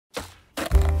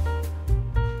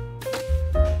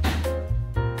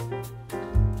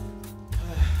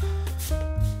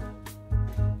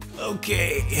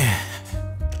Okay,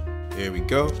 here we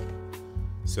go.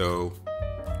 So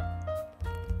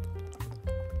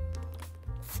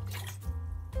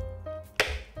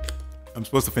I'm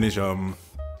supposed to finish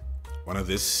one of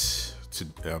this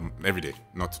every day,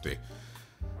 not today.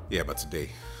 Yeah, but today.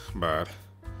 But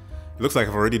it looks like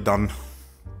I've already done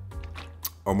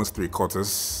almost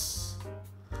 3/4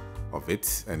 of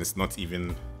it, and it's not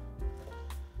even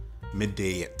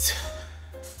midday yet.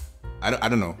 I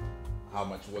don't know how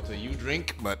much water you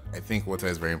drink, but I think water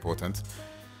is very important.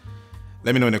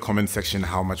 Let me know in the comment section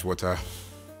how much water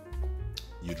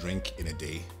you drink in a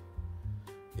day.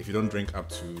 If you don't drink up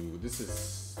to this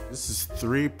is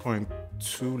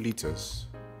 3.2 liters.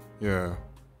 Yeah.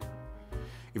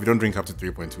 If you don't drink up to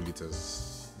 3.2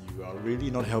 liters, you are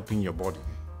really not helping your body.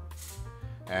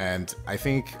 And I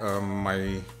think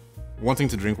my wanting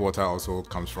to drink water also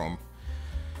comes from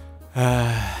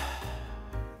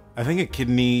I think a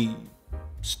kidney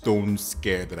stone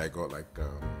scare that I got like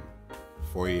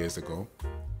 4 years ago.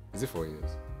 Is it 4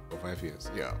 years or 5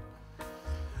 years? Yeah.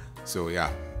 So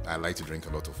yeah, I like to drink a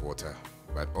lot of water,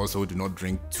 but also do not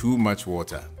drink too much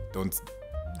water. Don't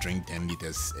drink 10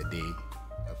 liters a day.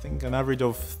 I think an average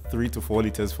of 3 to 4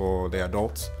 liters for the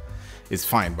adults is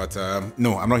fine. But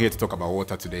no, I'm not here to talk about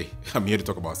water today. I'm here to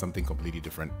talk about something completely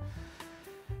different.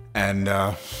 And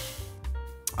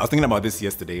I was thinking about this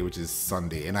yesterday, which is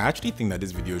Sunday, and I actually think that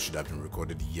this video should have been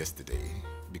recorded yesterday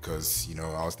because, you know,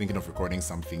 I was thinking of recording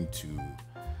something to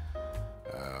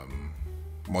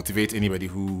motivate anybody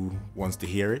who wants to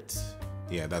hear it.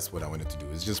 Yeah, that's what I wanted to do.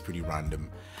 It's just pretty random.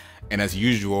 And as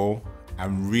usual,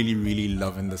 I'm really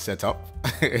loving the setup.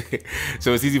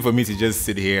 So it's easy for me to just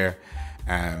sit here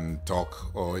and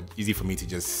talk, or easy for me to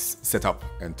just set up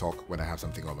and talk when I have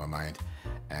something on my mind.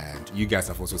 And you guys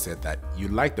have also said that you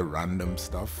like the random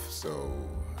stuff, so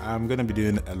I'm gonna be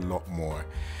doing a lot more.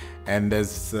 And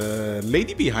there's a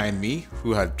lady behind me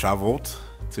who had traveled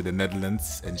to the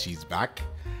Netherlands and she's back.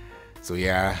 So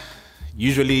yeah,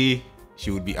 usually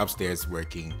she would be upstairs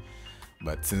working,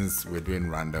 but since we're doing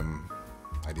random,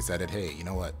 I decided, hey, you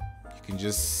know what? You can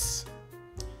just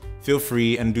feel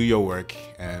free and do your work.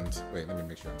 And wait, let me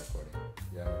make sure I'm recording.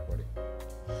 Yeah, I'm recording.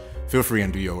 Feel free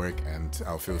and do your work, and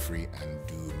I'll feel free and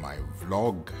do my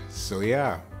vlog. So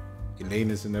yeah, Elaine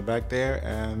is in the back there,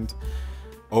 and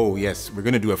oh yes, we're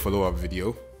gonna do a follow-up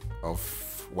video of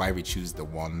why we choose the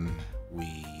one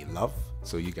we love.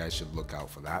 So you guys should look out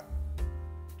for that.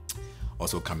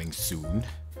 Also coming soon.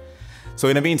 So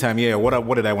in the meantime, yeah,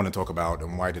 what did I want to talk about,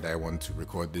 and why did I want to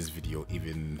record this video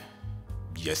even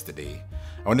yesterday?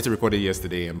 I wanted to record it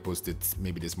yesterday and post it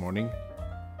maybe this morning,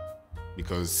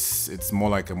 because it's more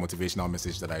like a motivational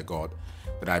message that I got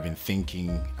that I've been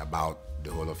thinking about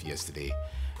the whole of yesterday.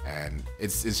 And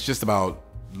it's just about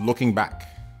looking back,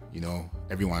 you know,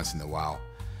 every once in a while,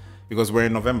 because we're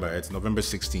in November. It's November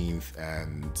 16th,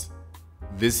 and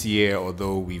this year,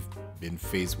 although we've been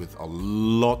faced with a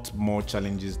lot more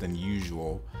challenges than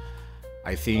usual,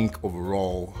 I think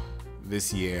overall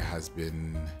this year has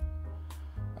been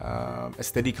a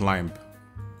steady climb,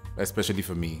 especially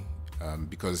for me.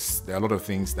 Because there are a lot of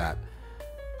things that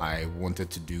I wanted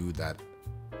to do that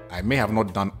I may have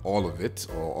not done all of it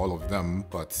or all of them,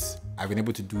 but I've been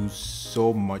able to do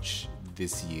so much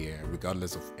this year,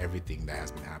 regardless of everything that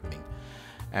has been happening.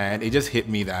 And it just hit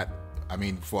me that, I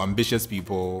mean, for ambitious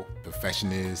people,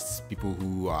 perfectionists, people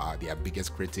who are their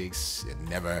biggest critics and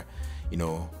never, you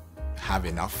know, have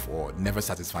enough or never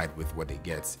satisfied with what they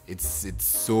get, it's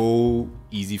so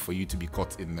easy for you to be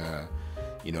caught in a,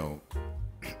 you know,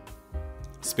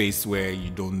 space where you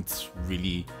don't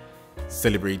really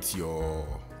celebrate your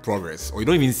progress, or you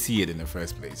don't even see it in the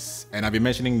first place. And I've been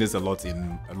mentioning this a lot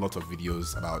in a lot of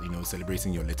videos about, you know,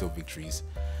 celebrating your little victories.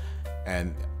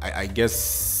 And I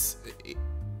guess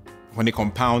when it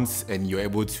compounds and you're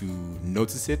able to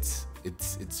notice it,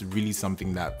 it's really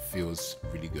something that feels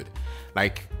really good.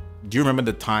 Like, do you remember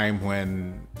the time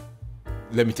when,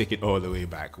 let me take it all the way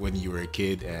back, when you were a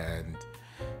kid and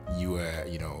you were,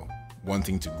 you know,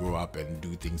 wanting to grow up and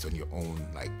do things on your own?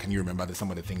 Like, can you remember some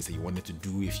of the things that you wanted to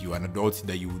do if you were an adult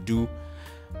that you would do?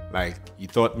 Like, you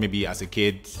thought maybe as a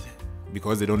kid,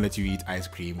 because they don't let you eat ice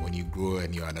cream, when you grow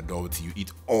and you're an adult, you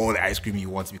eat all the ice cream you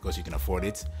want because you can afford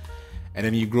it. And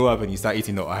then you grow up and you start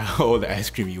eating all the ice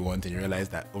cream you want, and you realize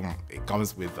that it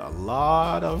comes with a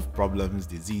lot of problems,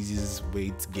 diseases,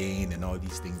 weight gain, and all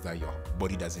these things that your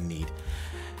body doesn't need.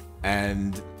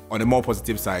 And on the more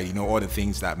positive side, you know, all the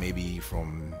things that maybe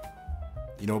from,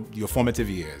 you know, your formative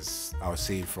years, I would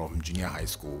say from junior high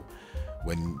school,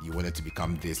 when you wanted to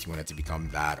become this, you wanted to become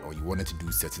that, or you wanted to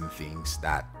do certain things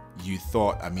that you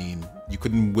thought, I mean, you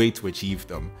couldn't wait to achieve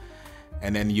them.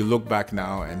 And then you look back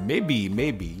now and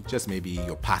maybe, just maybe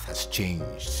your path has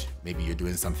changed. Maybe you're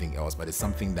doing something else, but it's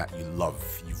something that you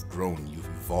love. You've grown, you've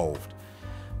evolved.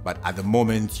 But at the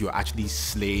moment, you're actually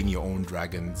slaying your own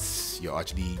dragons. You're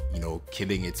actually,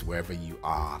 killing it wherever you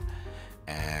are.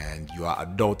 And you are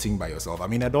adulting by yourself. I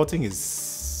mean, adulting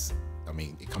is,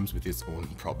 it comes with its own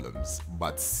problems.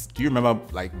 But do you remember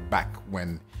like back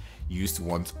when you used to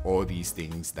want all these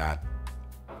things that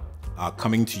are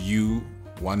coming to you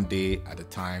one day at a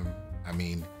time? I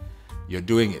mean, you're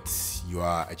doing it. You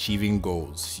are achieving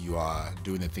goals. You are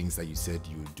doing the things that you said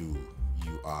you would do.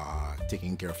 You are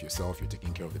taking care of yourself. You're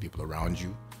taking care of the people around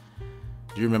you.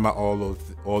 Do you remember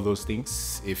all those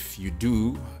things? If you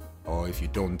do, or if you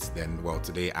don't, then well,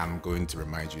 today I'm going to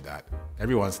remind you that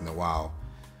every once in a while,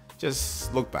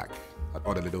 just look back at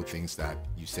all the little things that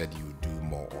you said you would do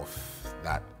more of,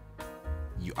 that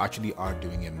you actually are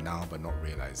doing them now but not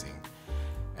realizing.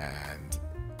 And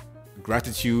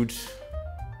gratitude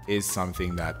is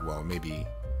something that, well, maybe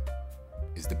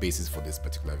is the basis for this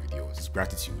particular video. It's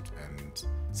gratitude and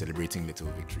celebrating little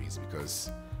victories,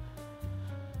 because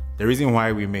the reason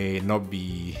why we may not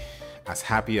be as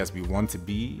happy as we want to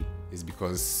be is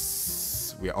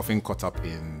because we are often caught up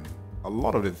in a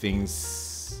lot of the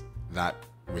things that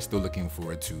we're still looking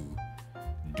forward to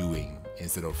doing,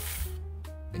 instead of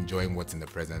enjoying what's in the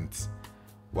present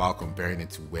while comparing it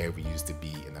to where we used to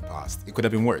be in the past. It could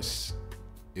have been worse.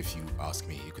 If you ask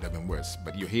me, it could have been worse,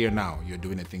 but you're here now, you're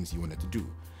doing the things you wanted to do.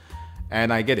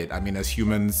 And I get it. I mean, as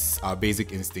humans, our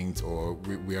basic instinct, or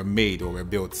we are made, or we're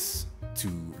built to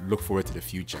look forward to the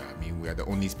future. I mean, we are the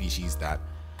only species that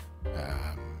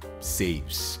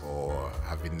saves or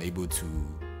have been able to,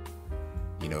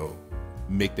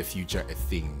 make the future a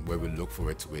thing where we look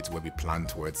forward to it, where we plan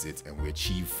towards it, and we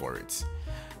achieve for it.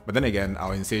 But then again,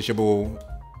 our insatiable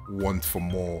want for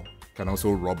more can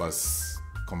also rob us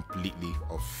completely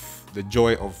of the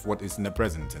joy of what is in the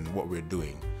present and what we're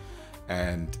doing.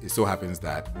 And it so happens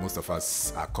that most of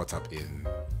us are caught up in,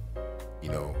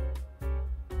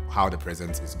 how the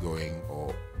present is going,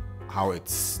 or how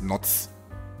it's not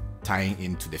tying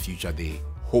into the future they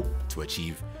hope to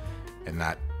achieve, and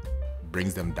that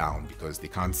brings them down because they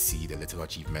can't see the little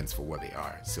achievements for what they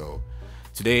are. So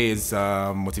today is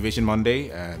Motivation Monday,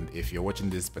 and if you're watching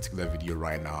this particular video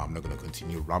right now, I'm not going to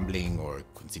continue rambling or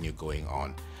continue going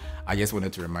on. I just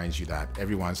wanted to remind you that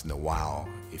every once in a while,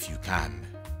 if you can,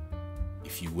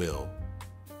 if you will,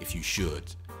 if you should,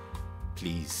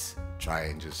 please try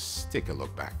and just take a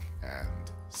look back and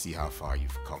see how far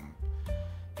you've come.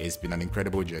 It's been an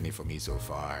incredible journey for me so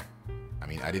far. I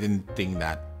mean, I didn't think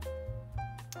that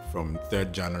from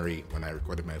 3rd January, when I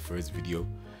recorded my first video,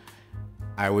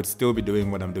 I would still be doing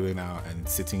what I'm doing now and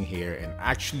sitting here and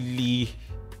actually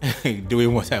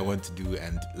doing what I want to do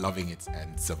and loving it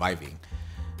and surviving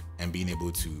and being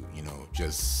able to,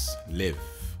 just live.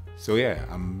 So yeah,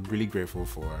 I'm really grateful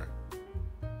for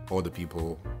all the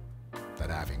people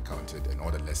that I have encountered and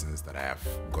all the lessons that I have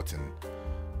gotten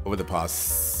over the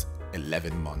past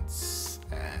 11 months.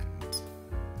 And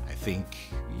I think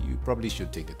you probably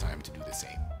should take the time to do the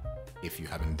same if you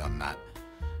haven't done that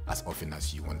as often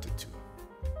as you wanted to.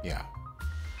 Yeah.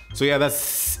 So yeah,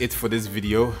 that's it for this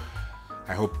video.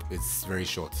 I hope it's very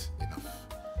short enough.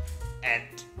 And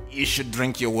you should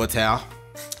drink your water.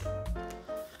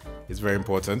 It's very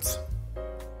important.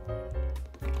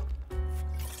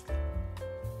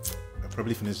 I'll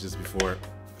probably finish just before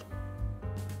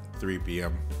 3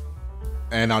 p.m.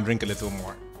 And I'll drink a little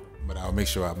more, but I'll make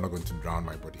sure I'm not going to drown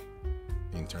my body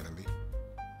internally.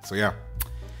 So yeah,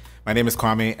 my name is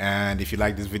Kwame, and if you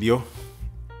like this video,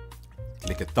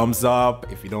 click a thumbs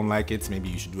up. If you don't like it, maybe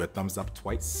you should do a thumbs up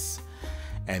twice.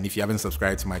 And if you haven't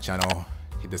subscribed to my channel,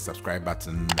 hit the subscribe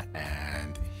button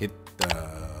and hit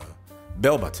the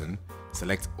bell button,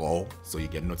 select all, so you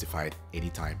get notified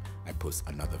anytime I post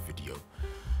another video.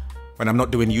 When I'm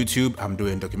not doing YouTube, I'm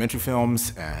doing documentary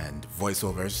films and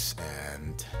voiceovers.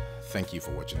 And thank you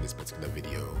for watching this particular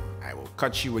video. I will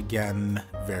catch you again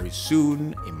very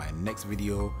soon in my next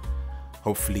video,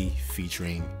 hopefully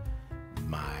featuring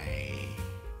my,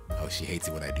 oh, she hates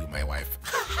it when I do my wife.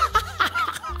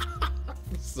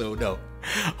 So no,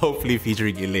 hopefully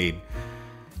featuring Elaine.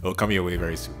 It'll come your way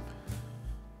very soon.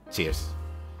 Cheers.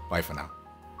 Bye for now.